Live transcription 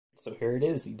So here it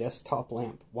is, the desktop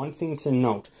lamp. One thing to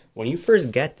note, when you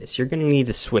first get this, you're going to need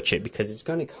to switch it because it's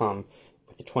going to come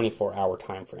with a 24-hour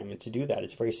time frame. And to do that,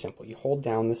 it's very simple. You hold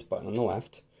down this button on the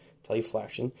left until you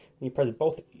flash in, and you press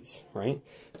both of these, right?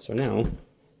 So now,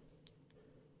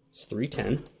 it's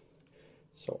 3:10.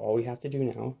 So all we have to do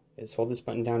now is hold this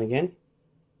button down again,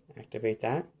 activate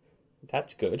that.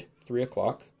 That's good, 3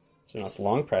 o'clock. So now let's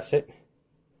long press it.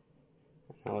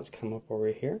 Now let's come up over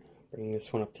here, bring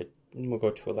this one up to, we'll go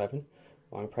to 11,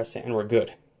 long press it, and we're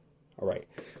good. All right,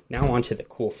 now on to the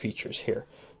cool features here.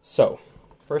 So,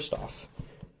 first off,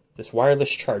 this wireless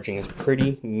charging is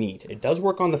pretty neat. It does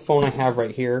work on the phone I have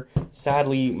right here.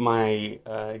 Sadly, my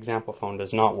example phone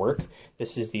does not work.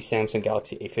 This is the Samsung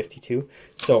Galaxy A52.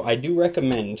 So I do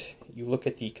recommend you look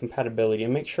at the compatibility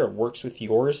and make sure it works with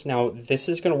yours. Now, this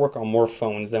is going to work on more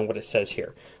phones than what it says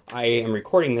here. I am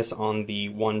recording this on the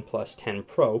OnePlus 10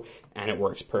 Pro, and it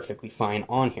works perfectly fine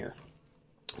on here.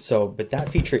 So, but that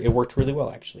feature, it worked really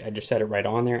well, actually. I just set it right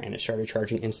on there, and it started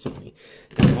charging instantly.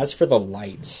 Now, as for the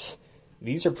lights,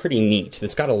 these are pretty neat.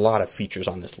 It's got a lot of features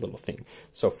on this little thing.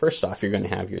 So first off, you're going to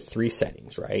have your 3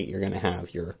 settings, right? You're going to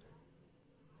have your,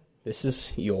 this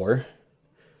is your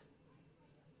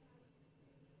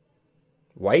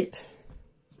white,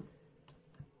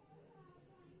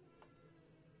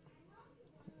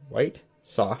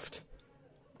 soft,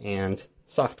 and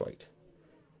soft white,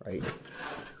 right?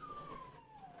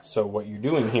 So what you're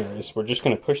doing here is we're just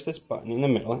going to push this button in the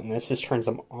middle, and this just turns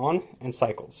them on and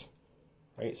cycles.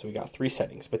 Right, so we got 3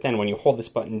 settings, but then when you hold this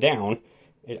button down,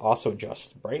 it also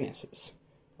adjusts brightnesses,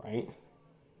 right?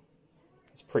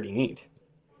 It's pretty neat.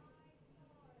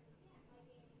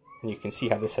 And you can see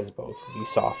how this has both the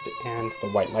soft and the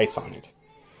white lights on it.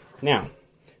 Now,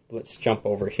 let's jump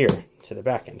over here to the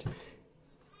back end.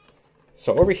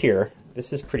 So over here,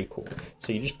 this is pretty cool.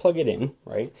 So you just plug it in,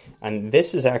 right? And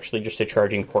this is actually just a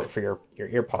charging port for your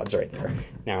earpods right there.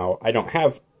 Now, I don't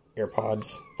have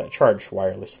AirPods that charge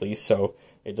wirelessly, so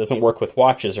it doesn't work with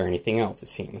watches or anything else, it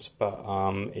seems, but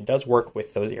it does work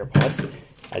with those AirPods,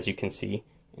 as you can see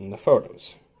in the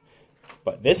photos.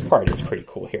 But this part is pretty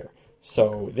cool here.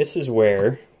 So this is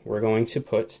where we're going to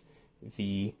put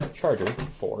the charger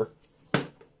for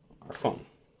our phone.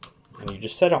 And you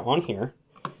just set it on here,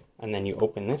 and then you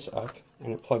open this up,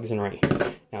 and it plugs in right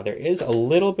here. Now there is a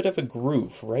little bit of a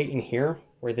groove right in here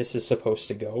where this is supposed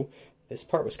to go. This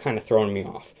part was kind of throwing me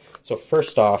off. So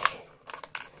first off,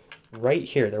 right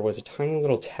here, there was a tiny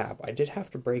little tab. I did have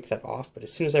to break that off, but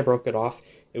as soon as I broke it off,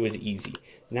 it was easy.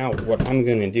 Now what I'm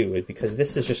going to do is, because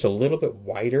this is just a little bit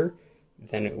wider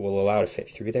than it will allow to fit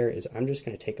through there, is I'm just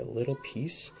going to take a little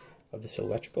piece of this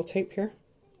electrical tape here.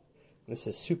 This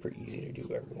is super easy to do,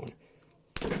 everyone.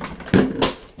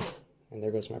 And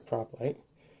there goes my prop light.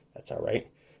 That's all right.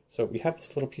 So we have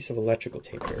this little piece of electrical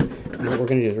tape here. And what we're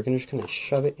going to do is we're going to just kind of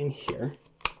shove it in here.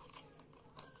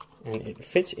 And it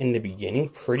fits in the beginning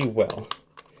pretty well.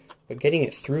 But getting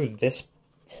it through this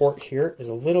port here is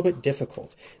a little bit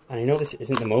difficult. And I know this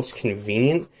isn't the most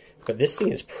convenient, but this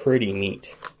thing is pretty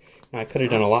neat. Now I could have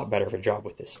done a lot better of a job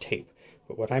with this tape.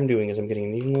 But what I'm doing is I'm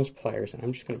getting needle nose pliers, and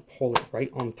I'm just going to pull it right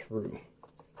on through.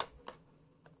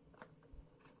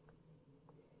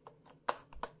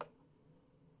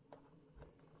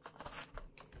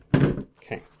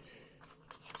 Okay,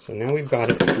 so now we've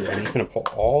got it through. I'm just going to pull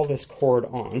all this cord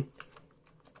on,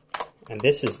 and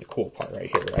this is the cool part right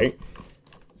here, right?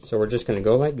 So we're just going to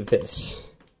go like this.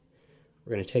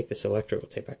 We're going to take this electrical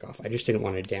tape back off. I just didn't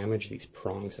want to damage these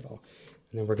prongs at all.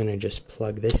 And then we're going to just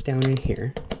plug this down in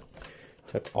here.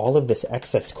 Tuck all of this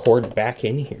excess cord back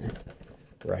in here,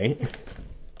 right?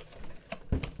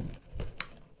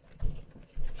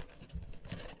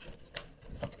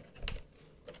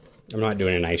 I'm not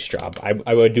doing a nice job.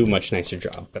 I would do a much nicer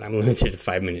job, but I'm limited to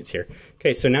 5 minutes here.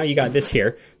 Okay, so now you got this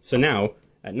here. So now,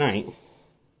 at night,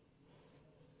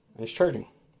 it's charging.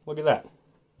 Look at that.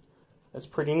 That's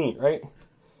pretty neat, right?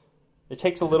 It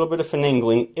takes a little bit of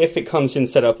finagling if it comes in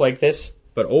set up like this,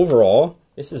 but overall,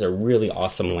 this is a really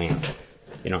awesome lamp.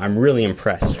 You know, I'm really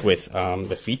impressed with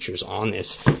the features on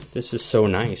this. This is so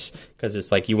nice, because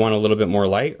it's like you want a little bit more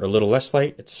light or a little less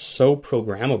light. It's so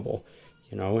programmable.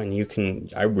 You know, and you can,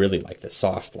 I really like the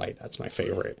soft light. That's my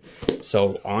favorite.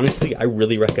 So honestly, I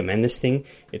really recommend this thing.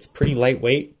 It's pretty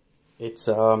lightweight. It's,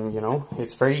 you know,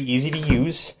 it's very easy to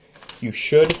use. You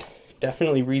should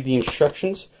definitely read the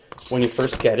instructions when you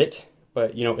first get it.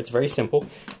 But, you know, it's very simple.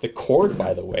 The cord,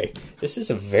 by the way, this is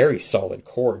a very solid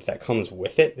cord that comes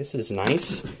with it. This is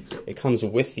nice. It comes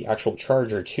with the actual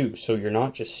charger too. So you're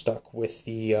not just stuck with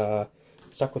the,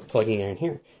 plugging it in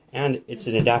here. And it's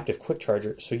an adaptive quick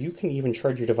charger, so you can even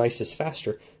charge your devices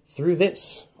faster through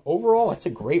this. Overall, it's a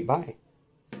great buy.